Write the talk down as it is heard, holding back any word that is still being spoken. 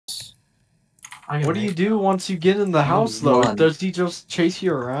What do you do once you get in the house, though? Run. Does he just chase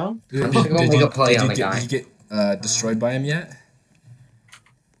you around? I'm just gonna make a play on the guy. Did you get destroyed by him yet?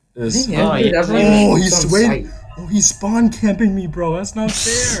 Oh, he's spawn camping me, bro. That's not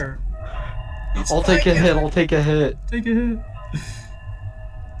fair. I'll take a hit. I'll take a hit. Take a hit.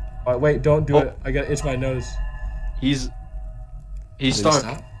 Wait, don't do it. I gotta itch my nose. He's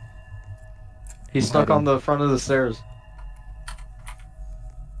stuck. He's stuck on the front of the stairs.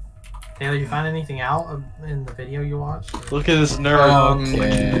 Taylor, you find anything out in the video you watched? Look at this nerd.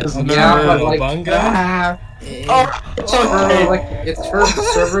 Obunga. It's for like it's for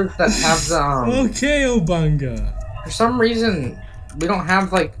servers that have the Okay, Obunga. For some reason, we don't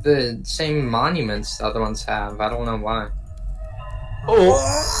have like the same monuments the other ones have. I don't know why.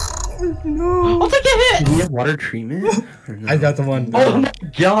 Oh no! I'll take a hit. Do you have water treatment? I got the one. Oh my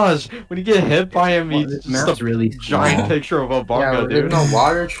gosh! When you get hit by him, he's just a really giant picture of Obunga, there's dude. no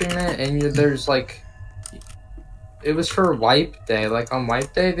water treatment, and there's like, it was for wipe day. Like on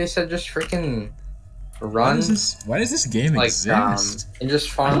wipe day, they said just freaking run. Why does this game exist? And just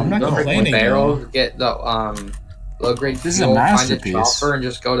farm I'm not the freaking complaining, barrels, get the low grade This fuel, is a find a masterpiece. chopper, and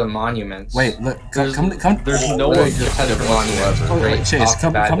just go to monuments. Wait, look, come. There's no Literally way just had a monuments. Wait, Chase,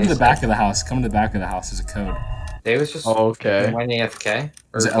 come to the back of the house. Come to the back of the house. There's a code. They was just okay. went AFK.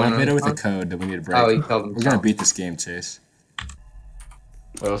 There's an elevator with a code that we need to break. Oh, he killed himself. We're gonna beat this game, Chase.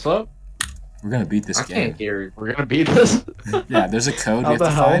 Wait, what's up? We're gonna beat this I game. can't hear. We're gonna beat this? Yeah, there's a code we How have to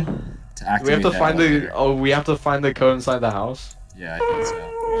the hell? find to activate. We have to that find elevator. the. Oh, we have to find the code inside the house. Yeah, I think so.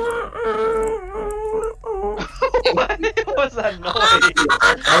 What was that noise?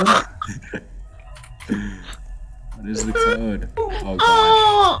 What is the code? Oh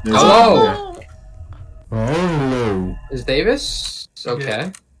god. There's Hello. Oh. Is Davis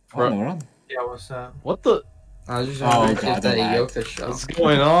okay? Oh, no, we're on. Yeah, what's up? What the? I was just Oh, wondering God, if that the lag. Yoka show. What's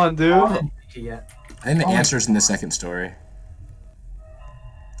going on, dude? I didn't pick it yet. I think the answer's in the second story.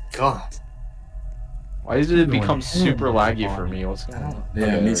 God. Why did it become super laggy for me? What's going on?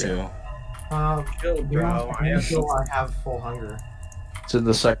 Yeah, me too. Chill, bro. I have full hunger. It's in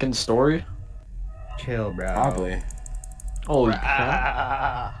the second story? Chill, bro. Probably. Holy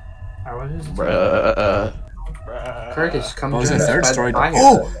crap. Alright, what is it? Bruh. Curtis, come Oh, it's join the us third by the story. fire.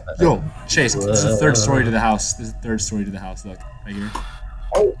 Oh! Yo! Chase, this is the third story to the house. This is the third story to the house. Look, right here.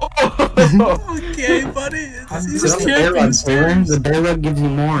 Okay, buddy. He's just camping stairs. The bear rug gives you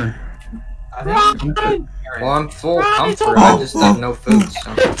more. I think Well, I'm full comfort. I just have no food.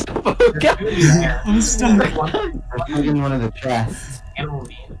 So. I'm stuck. I'm in one of the chests. animal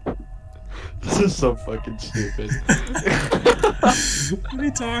being. This is so fucking stupid. What are you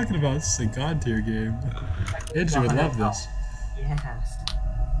talking about? This is a god tier game. Andrew would love this. Yes.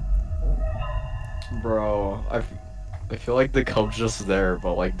 Bro, I feel like the code's just there,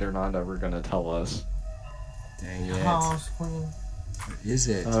 but like they're not ever gonna tell us. Dang it. Oh, queen. What is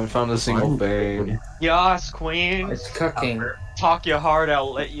it? I haven't found a single thing. Yas, queen. It's cooking. Talk your heart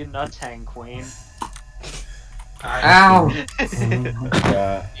out, let your nuts hang, queen. Ow!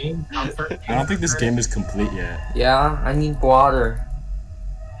 Yeah. Comfort. I don't think this game is complete yet. Yeah, I need water.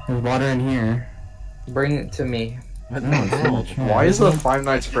 There's water in here. Bring it to me. What No, it's in the chest. Why is the Five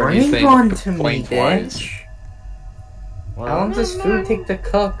Nights at Bring Freddy's thing one to me, playing twice? bitch. How long does food take to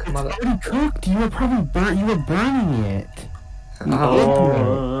cook, mother? It's already cooked. You were probably you were burning it.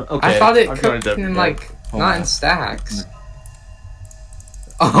 Oh. Okay. I thought it I'm gonna cooked dip in again. like Hold not on. in stacks.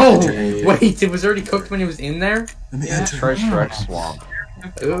 Oh Enter. wait, it was already cooked when it was in there. Let me Yeah. enter. Try Shrek Swamp.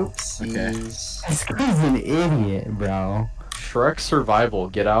 Oopsies. This guy's an idiot, bro. Shrek Survival.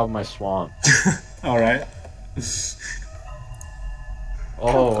 Get out of my swamp. Alright.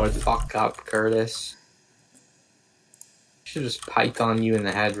 Oh, Shut the fuck up, Curtis. Should just python you in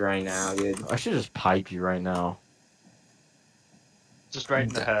the head right now, dude. I should just pipe you right now. Just right in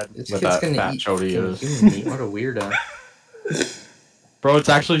the head. This With kid's that gonna fat eat chode he fucking is. human meat. What a weirdo. Bro, it's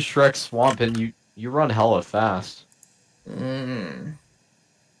actually Shrek Swamp, and you run hella fast. Mm.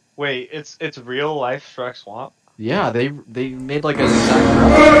 Wait, it's real life Shrek Swamp? Yeah, they made like an exact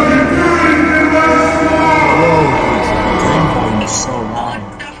replica. Volume is so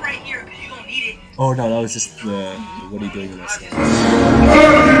loud. Oh no, that was just the what are you doing with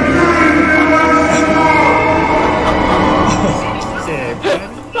us?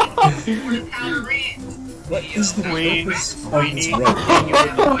 What is the Queen, purpose of we this need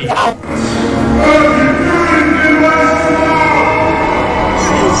rope?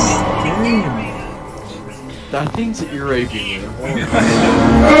 That thing's irritating me.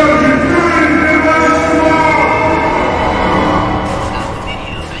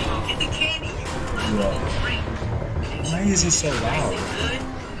 Why is he so loud?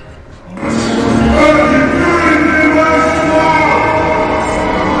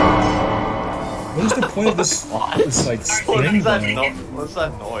 like spring ball. What's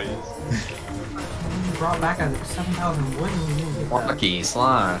that noise? You brought back a 7,000 wood and you didn't get that. Walkie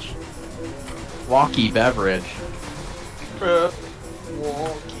slash. Walkie beverage. Walkie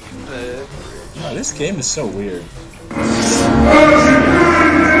beverage. Wow, this game is so weird.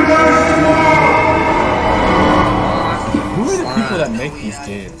 Who are the people that make these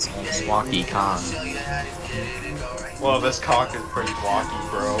games? Honestly? Walkie con. Well, this cock is pretty walky,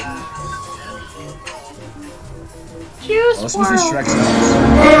 bro. Oh, this must be Shrek's house.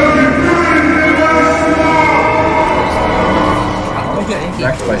 I get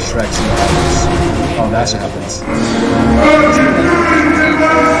wrecked by Shrek's house. Oh, that's what happens.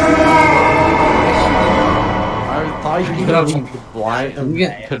 I thought you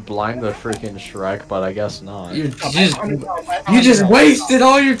could blind the freaking Shrek, but I guess not. You just wasted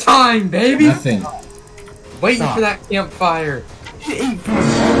all your time, baby. Nothing. Waiting for that campfire.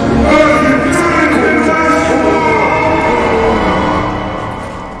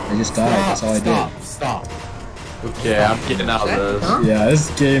 I just died. That's all I did. Stop. Okay, I'm getting out of this. Huh? Yeah, this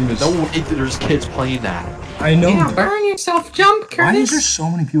game is. No way there's kids playing that. I know. Yeah, burn yourself, jump, Why is there Curtis. so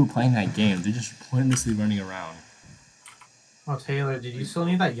many people playing that game? They're just pointlessly running around. Oh, Taylor, did you still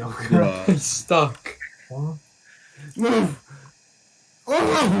need that yoga? Bruh. I'm stuck. Huh? Move.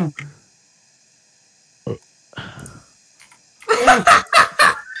 Oh.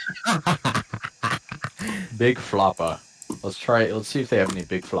 Big flopper. Let's try it. Let's see if they have any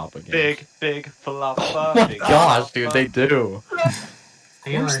big flopper games. Big flopper. Oh my gosh, dude, they do.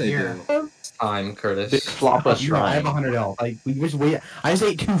 Taylor, they here. do. Time, Curtis. Big flopper You know, I have shrine. 100 L. Like, we just wait. I just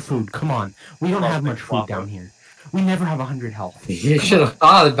ate 2 food. Come on. We don't have much food down here. We never have 100 health. You should have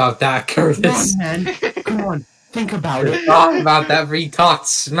thought about that, Come Curtis. on, man. Come on. Think about it. Thought about that before you talk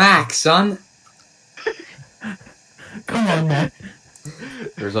smack, son. Come on, man.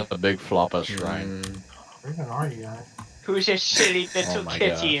 There's a big flopper shrine. Where even are you guys? Who's this silly little my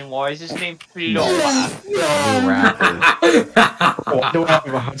kitty and why is his name Flopper? New rapper. Why do I have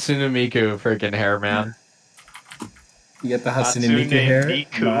a Hatsune Miku freaking hair, man? You get the Hatsune Hatsune Miku hair?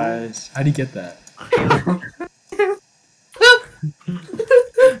 Miku. Nice. How do you get that?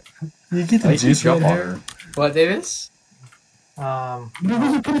 You get the I juice jump red on hair? her. What, Davis? Dude, we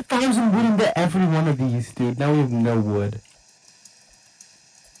could put 1,000 wood into every one of these, dude. Now we have no wood.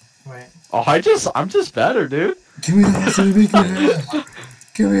 Wait. Oh, I'm just better, dude. Give me the Hatsune Miku hair!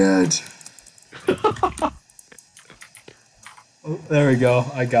 Give me it! Oh, there we go.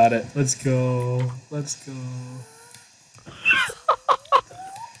 I got it. Let's go. Let's go.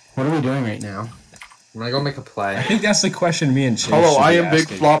 What are we doing right now? I'm gonna go make a I play. think that's the question me and Chase Hello, should I be am Big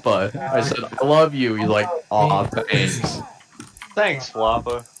asking. Floppa. I said, I love you. You're like, aw, thanks. Thanks,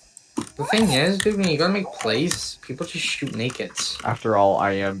 Flopper. The thing is, dude, when you gotta make plays, people just shoot nakeds. After all,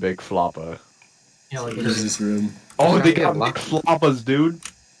 I am Big Floppa. Yeah, like What is this room? Oh, You're they gonna got get Big Floppas, dude.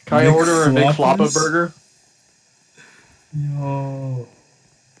 Can I Big order a Big Floppa Floppas? burger? Yo.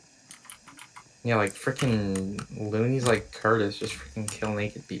 Yeah, like freaking loonies like Curtis just freaking kill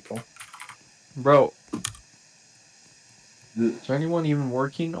naked people. Bro. Is there anyone even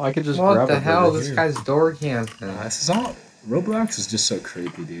working? Oh, I could just What grab the a hell? burger This here. guy's door camping. This is all. Roblox is just so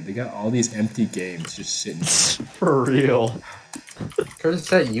creepy, dude. They got all these empty games just sitting here. For real. Curtis, is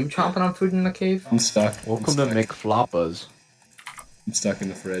that you chomping on food in the cave? I'm stuck. Welcome to McFloppas. I'm stuck in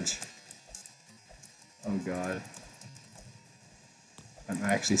the fridge. Oh god. I'm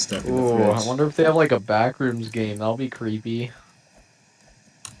actually stuck in the Ooh, fridge. I wonder if they have like a backrooms game. That'll be creepy.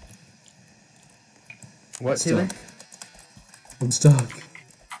 What, Taylor? I'm stuck.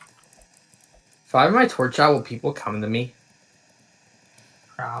 If I have my torch out, will people come to me?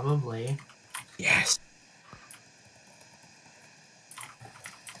 probably. Yes.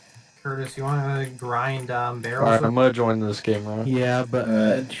 Curtis, you want to grind barrels? Alright, with- I'm gonna join this game, right? Yeah,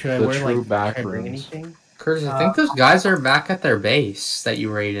 but should I the wear true like back should I bring rooms. anything? Curtis, I think those guys are back at their base that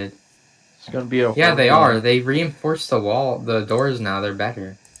you raided. It's gonna be a Yeah, they horror are. They reinforced the wall, the doors now. They're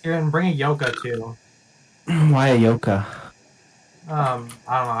better. Here, and bring a yoga too. Why a yoka? I don't know.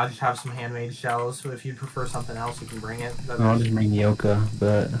 I just have some handmade shells. So if you prefer something else, you can bring it. But I'll just bring yoka,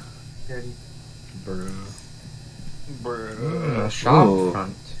 but good. A shop Ooh.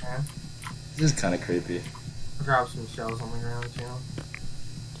 front. This is kind of creepy. Drop some shells on the ground too.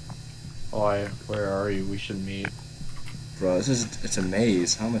 Oh, where are you? We should meet. Bro, it's a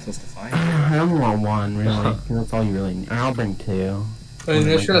maze. How am I supposed to find it? I only want one really. That's all you really need. I'll bring 2. And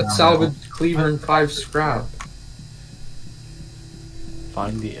they should have salvaged cleaver and 5 scrap.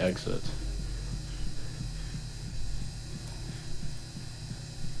 Find the exit.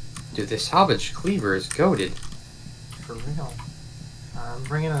 Dude, this salvaged cleaver is goated. For real. I'm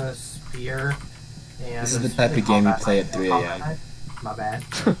bringing a spear And This is the type of game you play at 3 a.m. My bad.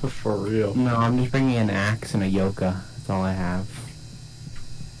 For real. No, I'm just bringing an axe and a yoga. That's all I have.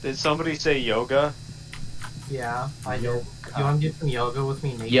 Did somebody say yoga? Yeah, I do. You want to get some yoga with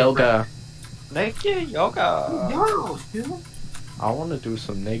me? Naked Yoga. Naked yoga. Yo, dude. I want to do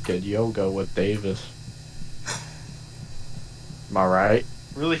some naked yoga with Davis. Am I right?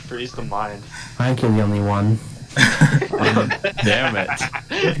 Really frees the mind. I think you're the only one. Damn it.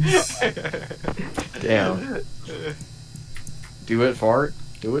 Damn. Do it, fart.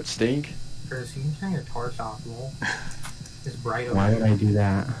 Do it, stink. Chris, you can turn your torch off, lol. It's bright over Why would I do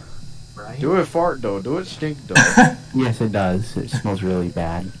that? right? Do it, fart, though. Do it, stink, though. Yes, it does. It smells really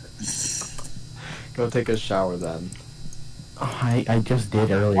bad. Go take a shower then. Oh, I just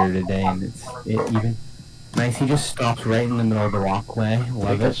did earlier today, and it even nice. He just stops right in the middle of the walkway.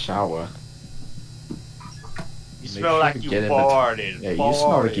 Love Take a it. shower. You Make smell sure like you you get in farted. Yeah, you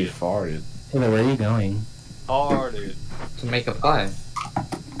smell like you farted. Taylor, where are you going? Farted. To make a pie.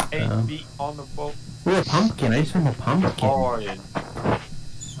 8 Oh. feet on the boat. Ooh, a pumpkin. I just found a pumpkin. Farted.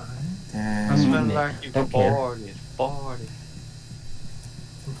 I'm Smell eating it. like you Don't care. farted. Farted.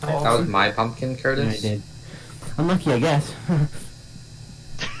 That was my pumpkin, Yeah, I Curtis. did. Unlucky, I guess.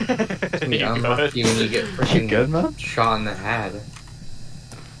 Yeah, unlucky when you get You freaking good, man? shot in the head.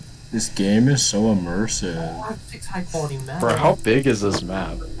 This game is so immersive. I have 6 high quality metal. Bro, how big is this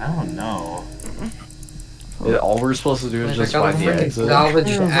map? I don't know. All we're supposed to do is I just got a find the freaking exit. salvage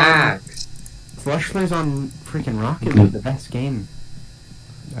Yeah. axe. Fleshler's on freaking Rocket League, the best game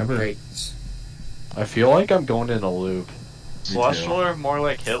ever. Great. I feel like I'm going in a loop. Slushler, more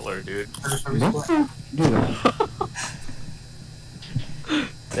like Hitler, dude. Curtis, are we What split? the? Dude,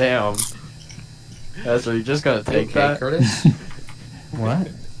 Damn. Ezra, you just gonna take Okay, that? Curtis? what?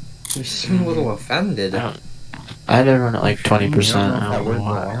 You seem a little offended. I had it run at like 20%. I I don't know if don't know that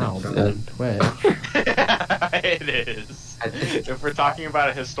why. word's allowed on Twitch. It is. If we're talking about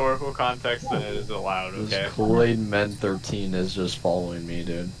a historical context, then it is allowed, okay? This Kool-Aid Men 13 is just following me,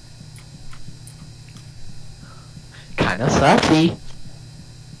 dude. Kinda sucky.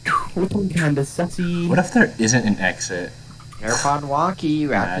 Looking kinda sussy. What if there isn't an exit? AirPod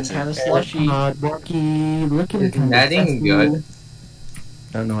wonky, acting Imagine. kinda slushy. Walkie, looking Is kinda netting sussy. good?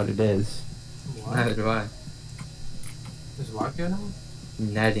 I don't know what it is. Neither What? do I. Is what good?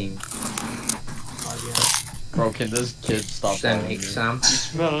 Netting. Oh, yeah. Bro, can this kid stop Should I following make me? some? You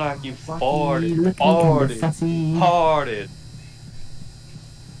smell like you Walkie, farted. looking kinda Farted. sussy. Farted.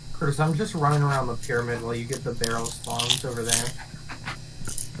 Curtis, I'm just running around the pyramid while you get the barrel spawns over there.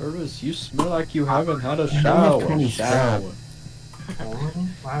 Curtis, you smell like you haven't had a I shower. have 20 Shower. Only?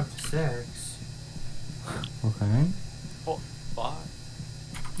 I have 6. Okay. Fuck.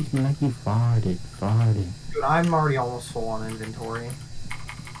 You smell like you farted. Dude, I'm already almost full on inventory.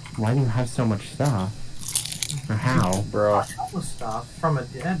 Why do you have so much stuff? Or how? Bro, All the stuff from a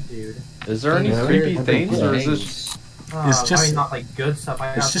dead dude. is there any Yeah, creepy they're things, or is Things. this... It's I just- mean, not like good stuff.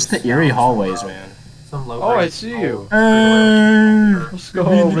 I It's got just some the eerie smells, hallways, man. Some low. Oh, I grade see smells. you. Let's In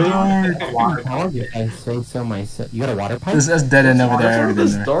go, the baby. dark. Water How if I say so myself? You got a water pipe? There's dead end over there. I What's already in been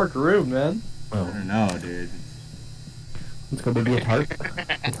this there. dark room, man? I don't know, dude. Let's go, baby. A tarp.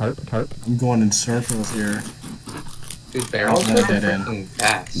 A tarp. I'm going in circles here. Dude, barrels Oh, are dead end. freaking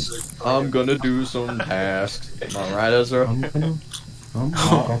fast. I'm gonna do some tasks. Am I right, Ezra? I'm gonna.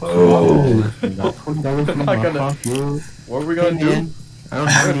 Oh. We got $20 I'm not gonna- you. What are we gonna do? I don't I'm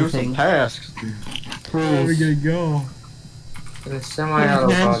have gonna do some anything. tasks. Where are we Please. gonna go? In a semi-auto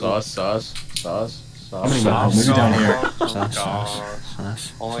body. Sus. How many Sauce. miles? Maybe down here. Sus, sus,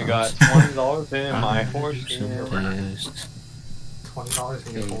 sus, Only sus. got $20 in my Some horse. tasks. $20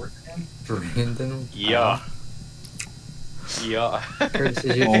 in your fortune. Brandon. Yeah. Yeah. Curtis,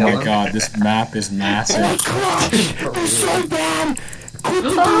 did you Oh kill my him? god, this map is massive. So bad!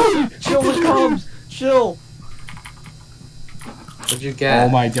 Chill with comms. Chill. What'd you get? Oh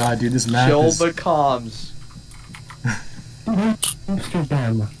my god, dude, this map Chill is... the comms.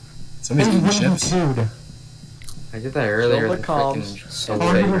 Amsterdam. Somebody's eating chips. Food. I did that earlier. the The comms. freaking so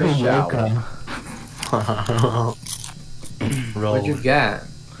Oh, big. you're- Yoga. What'd you get?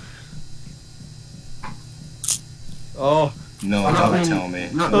 Oh, No, I'm don't not- tell me.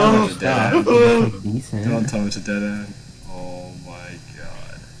 Not No, much it's a dead end. stuff. Decent. Don't tell me it's a dead end. Oh my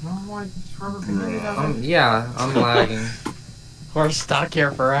god. No, I just rubber banded it out. Yeah, I'm lagging. we're stuck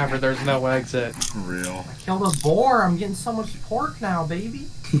here forever. There's no exit. For real. I killed a boar. I'm getting so much pork now, baby.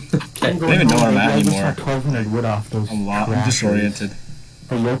 I don't even know where I'm at I just anymore. got 1,200 wood off those I'm crackers. disoriented.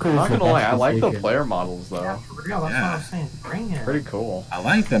 The Yoker I'm is not the gonna lie, best I like the decision. player models though. Yeah, for real. That's what I was saying. Bring it. Pretty cool. I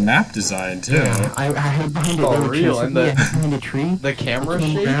like the map design too. Yeah, I hid behind it. For They were real, chasing and me. the- I hid behind a tree. The camera I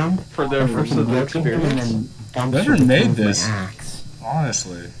came shake around, for the and first of the looked at them, and experience. then Whoever dumpstered made with my this? axe.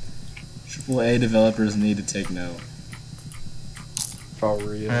 Honestly, AAA developers need to take note. For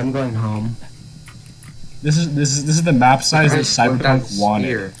real. I'm going home. This is the map size that Cyberpunk wanted.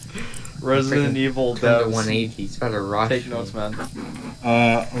 Here. Resident Evil Turn to devs. 180. It's better rush. Take me. notes, man.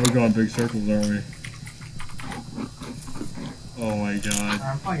 We're going big circles, aren't we? Oh my god.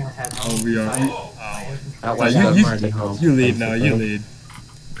 I'm probably gonna head home. Oh, we are. At Like, least you- I'm already home. You lead now. You lead.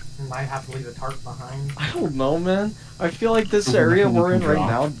 Might have to leave a tarp behind. I don't know, man. I feel like this area we're in right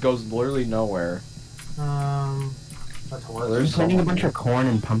now goes literally nowhere. That's Well, horse. there's There's planting a bunch of corn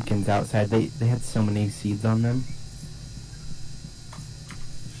and pumpkins outside. They had so many seeds on them.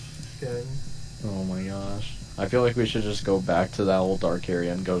 Good. Oh my gosh. I feel like we should just go back to that old dark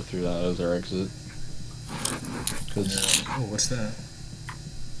area and go through that as our exit. Cause Oh, what's that?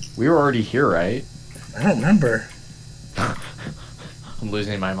 we were already here, right? I don't remember. I'm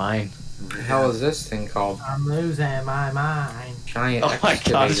losing my mind. What the hell is this thing called? I'm losing my mind. Giant Oh my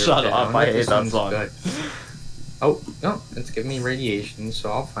god, excavator shut pit. up, wonder I if hate this that one's song. good. Oh, no, it's giving me radiation,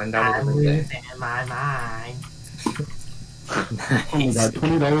 so I'll find out I'm in a day. losing my mind. Oh my god,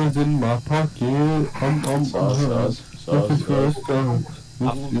 $20 in my pocket. I'm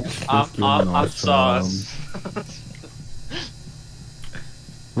sauce.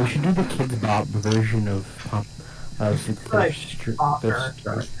 We should do the Kids Bop version of Pop. Like, Str- Popper.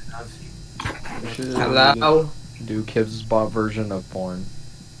 We should Hello? do Kib's Bot version of porn.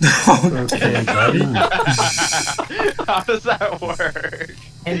 Okay, buddy. How does that work?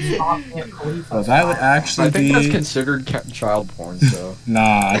 Well, that would actually I think be. that's considered child porn, so.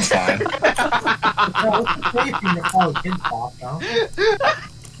 Nah, it's fine.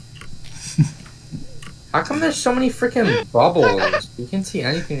 How come there's so many freaking bubbles? You can't see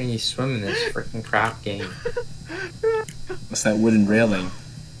anything when you swim in this freaking crap game. What's that wooden railing?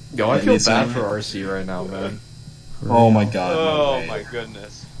 Yo, I Yeah, feel it's bad on. for RC right now, man. Oh my god. no Oh way. my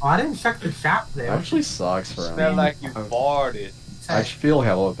goodness. Oh, I didn't check the shop It there. actually sucks for Smell him. like you farted. I feel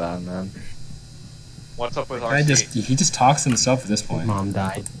hella bad, man. What's up with I RC? he just talks to himself at this point. Mom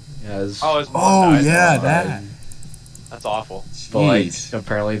died. Yes. Oh, his mom Oh died. yeah, Oh, that. That's awful. But like, Jeez.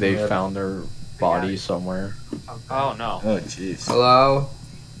 apparently they Yeah. found their body somewhere. Oh no. Oh jeez. Hello?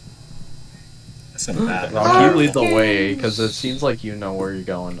 That's not bad. Rocky, you lead the way, because it seems like you know where you're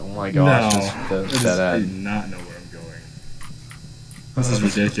going. Oh my gosh, No. just the I do dead not know where I'm going. This is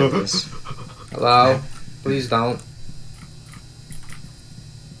ridiculous. Hello? Please don't.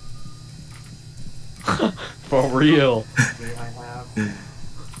 end. For real. I have.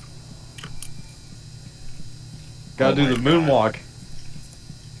 Gotta Oh do my the moonwalk.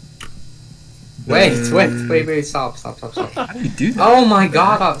 Wait, stop. How do you do that? Oh my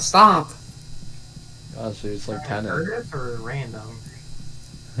god, stop! Gosh, dude, it's like Heard tennis. it or random?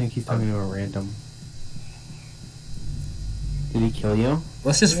 I think he's talking to a random. Did he kill you?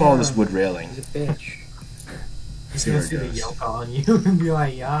 Let's just follow this wood railing. He's a bitch. He's See gonna where it see the goes. yoke on you and be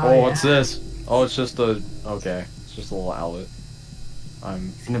like, yeah. Oh, what's this? Oh, it's just a. Okay, it's just a little outlet.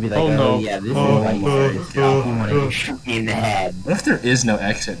 I'm. He's gonna be like, Oh, oh, no. yeah, this Oh, is why you oh, started. oh, You wanted to shoot me in the head. What if there is no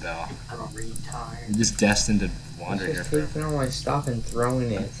exit though? I'm a retard. You're just destined to He's wander here just forever. taking all my stuff and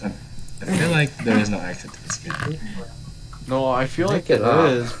throwing it. I feel like there is no exit to this game. No, I feel like Make it it up.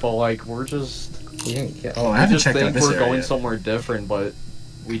 is, but like we're just. He didn't kill. Oh, I We haven't just checked out think this we're area. going somewhere different, but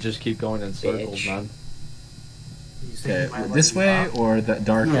we just keep going in circles, Bitch. man. You say you Okay, might let this me way off. or the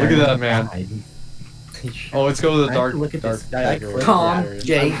dark Yeah, Look at area? that, man. died. Oh, let's go to the I dark. have to look at dark this guy. dark area. Tom area.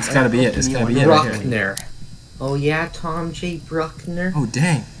 J. It's gotta be it. It's gotta be it right here. Bruckner. Oh yeah, Tom J. Bruckner. Oh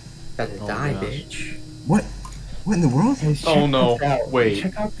dang! Better Oh, die, gosh. bitch. What in the world? Guys, Oh, check no. this out. Wait.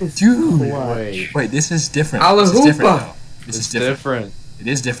 Check out this Dude. clutch. Wait. Wait, this is different. Ala This is different hoopa. now. This It's is different. different. It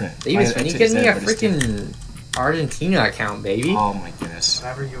is different. Davis, I when you checked give me that, a but it's different. freaking Argentina account, baby? Oh my goodness.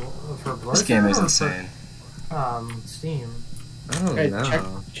 Whatever you for Blizzard This game is or insane. For, Steam. I don't Guys,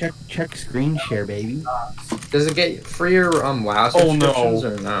 know. check screen share, baby. Does it get freer WoW Oh, no. subscriptions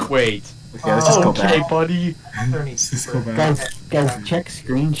or no? Wait. Okay, let's just go Okay, back. buddy. Let's just go back. Guys, check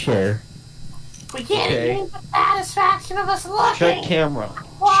screen share. We can't Okay. even get the satisfaction of us looking. Check camera.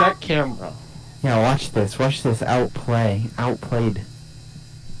 Check camera. Yeah, watch this. Watch this. Outplayed. You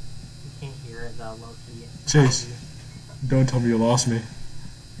can't hear it though, Loki. Chase. Don't tell me you lost me.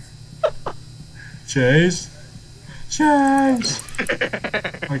 Chase? Chase!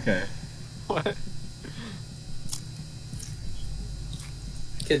 Okay. What?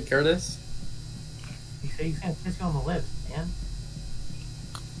 Kid Curtis? He said he's gonna kiss you on the lips, man.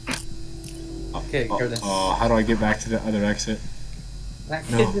 Okay, Curtis. Oh, how do I get back to the other exit? That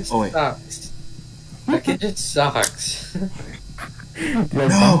No. kid just Oh, wait. sucks. That kid just sucks. Dude, I No.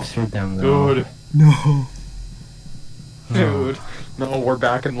 monstered them though. Dude, No. dude. No, we're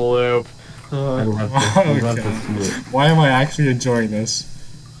back in the loop. I love this. I love Okay. this loop. Why am I actually enjoying this?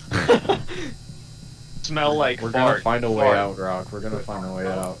 Smell like We're gonna fart. find a way Fart. out, Rock. We're gonna find a way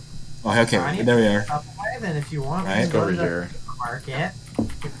out. Oh, okay, there we are. Then if you want, Right, we can go go over to the here. market.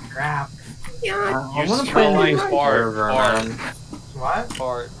 Get the crap. You I wanna smell play a like new fart. server, Fart. man. What?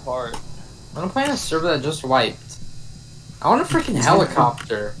 Fart. Fart. I wanna play in a server that just wiped. I want a freaking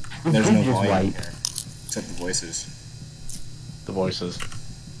helicopter. There's no Just volume white. here. Except the voices. The voices.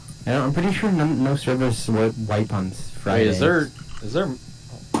 I'm pretty sure no servers wipe on Friday. Wait, is there?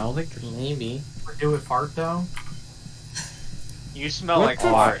 I don't think there's. Maybe. Or do it fart though. You smell What like the-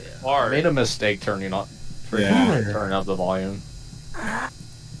 fart. I Fart. made a mistake turning up. Yeah. Turning up the volume.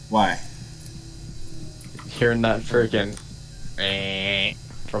 Why? Hearing that freaking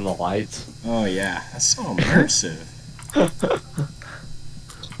from the lights. Oh yeah, that's so immersive.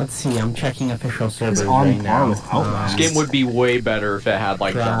 Let's see, I'm checking official servers It's on right par now. with Outlast. This game would be way better if it had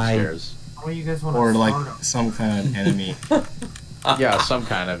like Try. jump scares. What do you guys want Or to like start? some kind of enemy. Yeah, some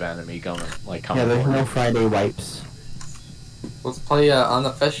kind of enemy coming, like Yeah, coming. there's for no you. Friday wipes. Let's play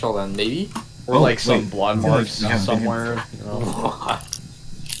unofficial then, maybe. Or Oh, like some wait. blood I feel like marks we haven't been here somewhere. You know?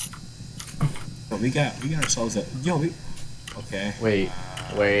 But we got ourselves a okay. Wait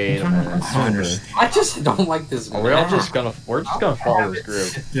a minute. I don't understand. I just don't like this Are we all map. just gonna? We're just gonna follow this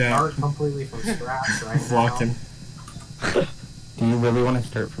group. Yeah. Start completely from scratch right now. Walking. Do you really want to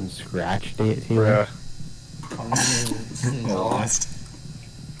start from scratch, Taylor? Bruh. Lost.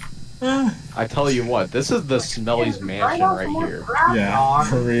 I tell you what, this is the Smelly's mansion right here. Yeah,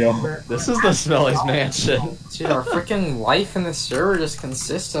 for real. This is the Smelly's mansion. Dude, our freaking life in the server just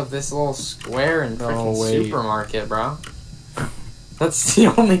consists of this little square and No, freaking wait. supermarket, bro. That's the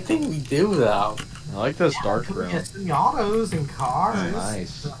only thing we do, though. I like this dark We room. get semi-autos and cars.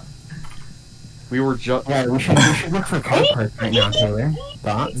 Nice. We were just. Yeah, we should look for car parts right now, Taylor.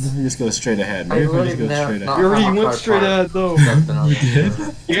 Thoughts? We just go straight ahead. I Maybe we really just go never- straight not- ahead. We already Car went park. straight ahead though. You did?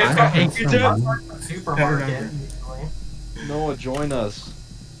 You guys I got think angry so, Jeff? man. Supermarket usually. Noah, join us.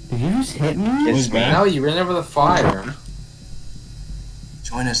 Did you just hit me? Who's back? No, you ran over the fire.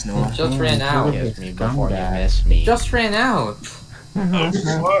 Join us, You Noah. just ran out. Taylor. Kiss me before you miss me. Just ran out.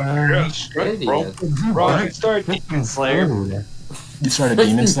 Idiot. Bro, you start Demon Slayer. Dude. You started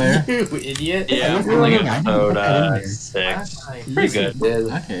Demon Slayer? You idiot. Yeah, I we're like didn't episode get in there. 6. Nice. Pretty good. Did.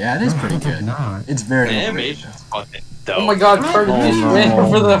 Okay, yeah, it is pretty I did good. not. It's very The good. animation's fucking dope. Oh my god, Curtis Oh, just no. ran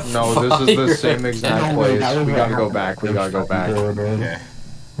over the No, this is the fire. same exact place. We gotta go back. We gotta go back. Okay.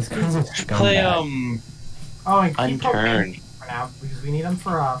 This guy's a Play, scumbag. Oh, and keep Unturned. for now because we need them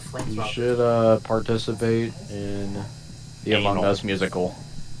for You flames. should participate in the Among Anal. Us musical.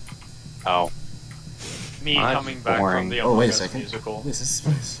 Oh. Me That's coming back boring. from the Oh, Among wait a Us second. musical. What is this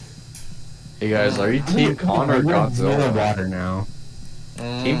place? Hey guys, are you Team Con or Zero Godzilla? water now.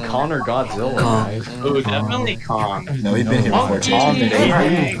 Team Con or Godzilla, guys? Ooh, definitely Kong. No, we've been here before. Monkey, Tom, been here.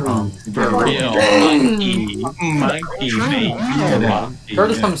 baby. For real. Monkey. Monkey, baby. Monkey.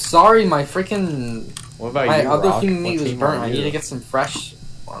 Curtis, I'm sorry, my freaking What about my you, other Rock? human What meat was team burnt. are I you? need to get some fresh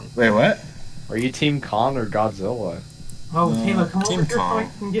one. Wait, what? Are you Team Con or Godzilla? Oh, Taylor, come Team over here so I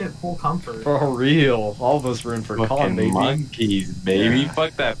Kong. can get full comfort. For real, all of us room for Con, Fucking baby. monkeys, baby. Yeah.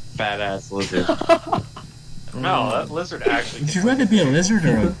 Fuck that fat ass lizard. No, that lizard actually. Would you rather be a lizard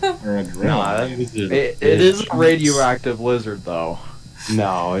or a gorilla? Nah, that lizard. It is a radioactive lizard, though.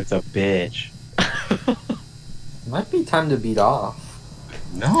 No, it's a bitch. Might be time to beat off.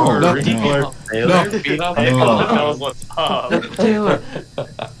 No, No, no. Taylor. Taylor, beat up No. Taylor knows what's up. Taylor!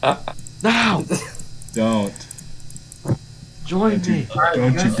 Now! Don't. Join me!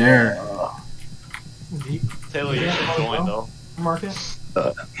 Don't you dare. Taylor, you should join though. Market.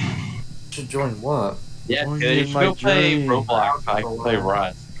 Should join what? Yeah, Join Taylor, me you in should my go play journey. Roblox. I can play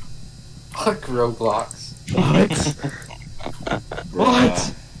Rust. Fuck Roblox.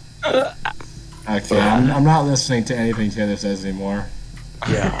 What? Okay, I'm not listening to anything Taylor says anymore.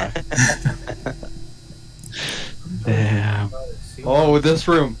 Yeah. Damn. Oh, this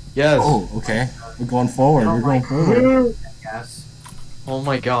room. Yes. Oh, okay. We're going forward. We're going forward. Yes. Oh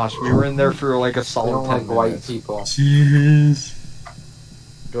my gosh, we were in there for like a I solid don't 10 like white minutes. people. Jeez.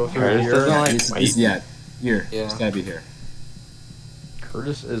 Go through Curtis here. doesn't like This, yeah. Here. Yeah. It's gotta be here.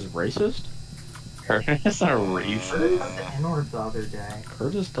 Curtis is racist? Curtis are racist. The N-word the other day.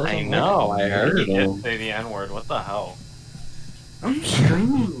 Curtis doesn't I know, like I heard it. him say the N-word. What the hell? I'm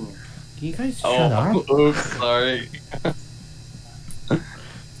streaming. Can you guys shut Oh, up? oops, sorry.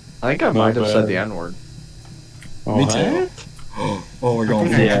 I think I might have said the N-word. Me too. Oh, we're going.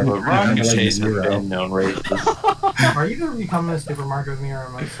 Yeah, but I'm Ron gonna Chase say have zero. been known racist. Are you gonna become a supermarket with me or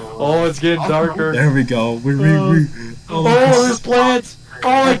am I solo? Oh, it's getting darker. There we go. Oh, there's plants.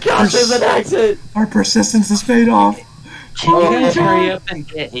 Oh my gosh, there's an exit. Our persistence has paid off. Can you guys hurry up and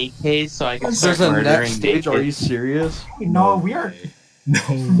get AKs so I can start There's a murdering next stage. Are naked? you serious? No, we are. No.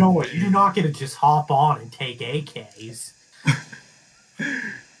 No, you do not get to just hop on and take AKs.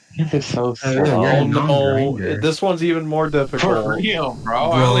 You're so you're slow. Oh not no, grinder. this one's even more For difficult. real,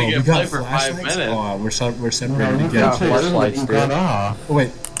 bro. I Bro, only we get got play for 5 flashlights. minutes. Oh, we're separated No, you again. got could have played flashlights, earlier, but you dude. got off. Oh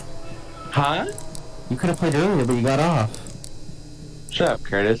wait, Huh? You could have played earlier, but you got off. Shut up,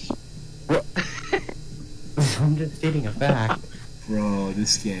 Curtis. I'm just stating a fact. bro,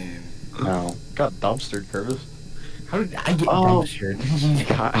 this game. No. Got dumpstered, Curtis. How did I get Oh. dumpstered?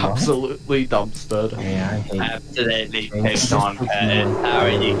 Got absolutely dumpstered. Yeah, I hate Absolutely Thanks. pissed on Pet. How are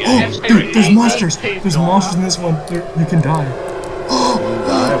you Oh, guys? dude, there's monsters. There's monsters in this one. You can die.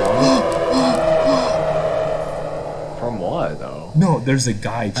 From what though? No, there's a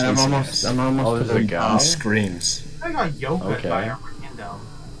guy I'm chasing almost. us. I'm almost. Oh, there's to the a guy? He screams. I got yoked Okay. by a random.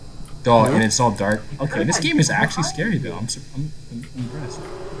 Oh, and it's all dark. Okay, this game is actually scary though. I'm impressed.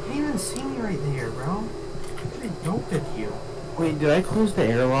 You can't even see me right there, bro. I yoked at you. Wait, did I close the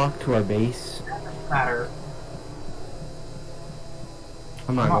airlock to our base? Matter.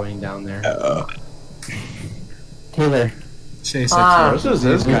 I'm not going down there. Taylor. Chase, Ah. that's This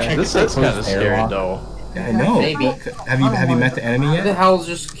is kind of scary though. yeah, I know. Maybe. Have you met the enemy Who the yet? hell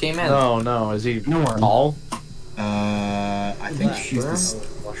just came in? No, is he No one. tall? I think she's this.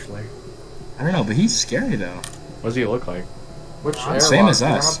 Washler. I don't know, but he's scary though. What does he look like? Which Same airlock? as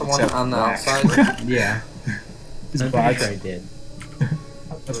Not us, the one except on the black. outside? Yeah. He's I'm black. pretty sure I did.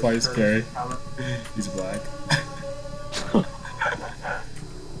 That's why he's scary. He's black.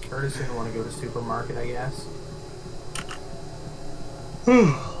 Curtis didn't want to go to supermarket, I guess.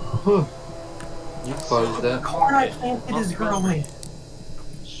 You closed it. Corn, I can't get his girl in.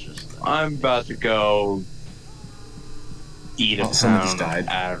 I'm about to go eat a Someone just pound of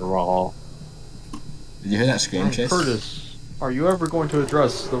died. Adderall. Did you hear that scream, Chase? Curtis, are you ever going to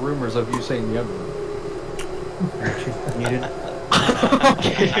address the rumors of you saying the N-word? Muted.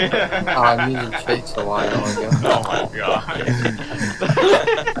 Oh, I muted Chase a while ago. Oh my god.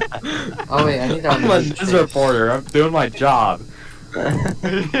 Oh wait, I need to I'm a unmute news Chase. reporter. I'm doing my job.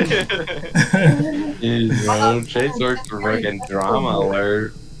 Jeez, man. Chase works for friggin' Drama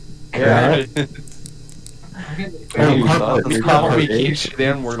Alert. Yeah. Hey, That's how we keep shit the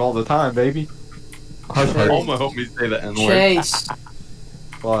N-word all the time, baby. Alma helped me say the N-word. Chase,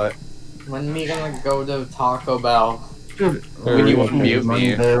 But when we gonna go to Taco Bell? when you unmute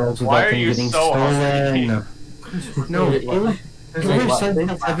me, Why are you so hungry? No, it was. There's Taylor a says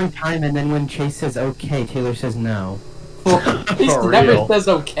this every time, and then when Chase says okay, Taylor says no. He For never real. says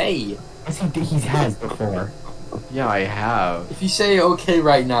okay. Yes, he has before. yeah, I have. If you say okay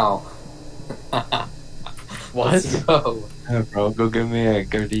right now. Let's What? go. Yeah, bro, go get me a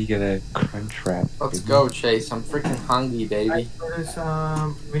Godiga and a crunch wrap. Let's go, Chase. I'm freaking hungry, baby. Curtis,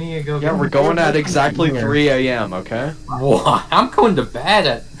 we need to go. Yeah, get we're going at exactly 3 a.m. Okay, What? I'm going to bed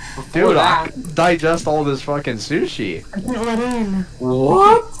at before dude. I that. digest all this fucking sushi. I can't let in.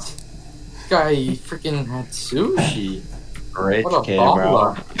 What? This guy freaking had sushi. Rich What a kid, bro.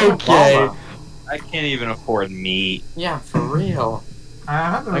 baller. Okay. Baller. I can't even afford meat. Yeah, for real. I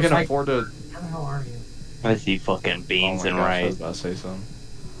have to I can recycle- afford to. Where the hell are you? I see fucking beans Oh my and gosh, I rice. was about to say something.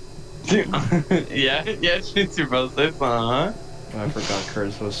 yeah, shit, you're about to say something, huh? I forgot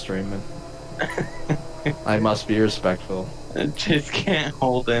Curtis was streaming. I must be respectful. Just can't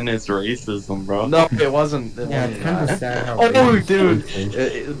hold in his racism, bro. No, it wasn't. It Yeah, wasn't it's kind that. of sad how. Oh, racist dude, Chase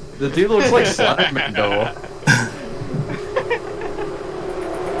is. the dude looks like Slenderman though.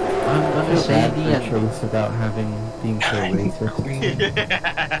 I'm I gonna feel say bad the for end. Chase about being so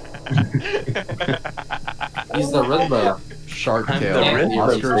racist. He's the Riddler. Shark I'm Tail. the Riddler,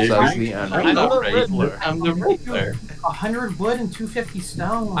 Oscar baby. says the end. I'm the Riddler. I'm the Riddler. 100 wood and 250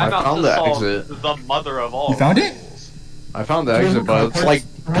 stone. I I'm out found to the solve exit. the mother of all. You found it? I found the exit, but it's like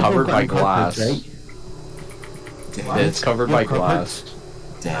covered by glass. Right? Dang It's covered by glass.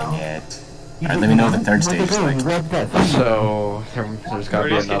 Dang it. Alright, let me know what the third stage is like. So there's gotta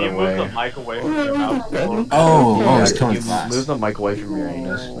be Curtis, can you another move the way. mic away from your mouth? please? Oh, Yeah, it's can killing you glass. move the mic away from your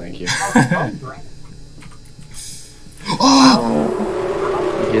anus? Thank you.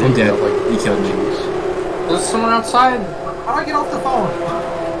 Oh! You I'm dead. like You killed me. There's someone outside. How do I get off the phone?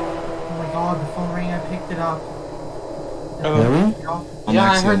 Oh my god, the phone rang. I picked it up. Really? I'm Yeah, I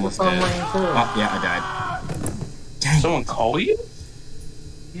actually heard the almost phone dead. ring too. Oh, yeah, I died. Dang. Someone call you?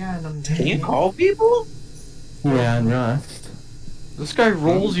 Yeah, and Can you call people? Yeah, and Rust. This guy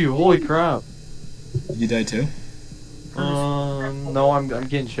rolls you. Holy crap. You died too? No, I'm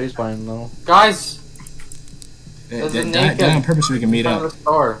getting chased by him though. Guys, Hey, there's a die naked on purpose so we can meet in front up. of the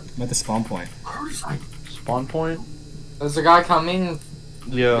store. I'm at the spawn point. Spawn point? There's a guy coming.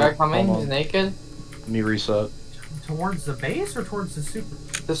 Yeah. Guy coming. hold He's on. naked. Let me reset. towards the base or towards the super?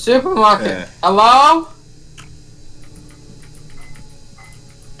 The supermarket. Hello?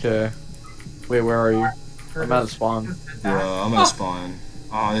 Okay. Wait, where are you? I'm at spawn. Yeah, I'm at spawn.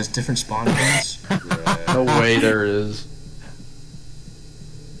 Oh, there's different spawn points? No way there is.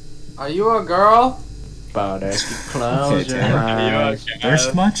 Are you a girl? About to close Okay, your Tanner. eyes.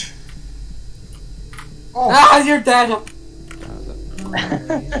 Thirst much? Oh, Ah, you're dead. alright,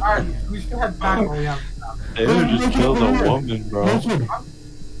 we should head back where we have stuff. Taylor just killed a woman, bro.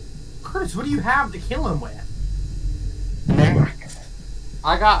 Curtis, what do you have to kill him with?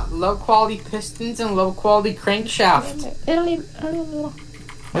 I got low quality pistons and low quality crankshaft.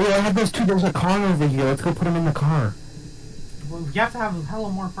 Oh yeah, I have those two. There's a car over here. Let's go put them in the car. Well, you have to have a hella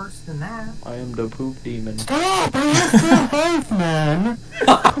more parts than that. I am the poop demon. Stop! I have full health, man.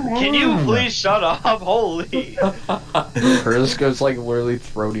 Can you please shut up? Holy. Chris goes like literally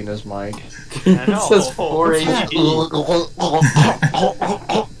throating his mic. I It says 4 HP.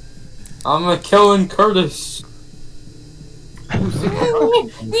 I'm a killing Curtis.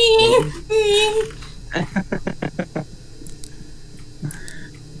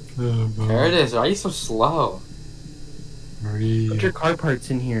 Curtis, why are you so slow? Put your car parts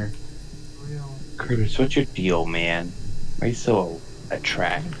in here. Curtis, what's your deal, man? Why are you so You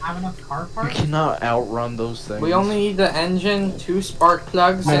attractive? have enough car You parts? cannot outrun those things. We only need the engine, 2 spark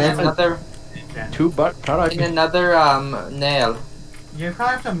plugs, and another two butt product. nail. You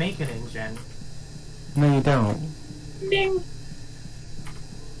probably have to make an engine. No, you don't.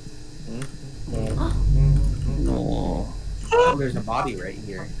 Oh, there's a body right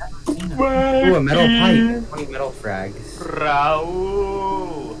here. Ooh, Ooh, a metal pipe. 20 metal frags.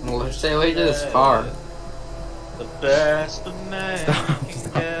 Raul. Let's stay away to this car. The best a man Stop, can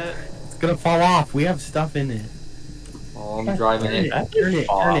stop. get. It's gonna fall off. We have stuff in it. Oh, I'm driving it. Turn it.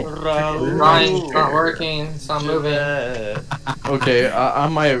 Raul. Ryan, it's not working. It's not moving. Okay, I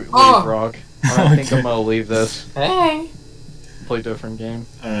might leave, Oh. Rock. I think I'm gonna leave this. Hey! Play a different game.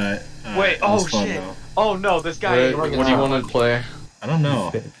 Alright. Wait, that was oh fun, shit. though. Oh no, this guy. What do you want to play? I don't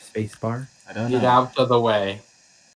know. Space bar. I don't Get know. out of the way.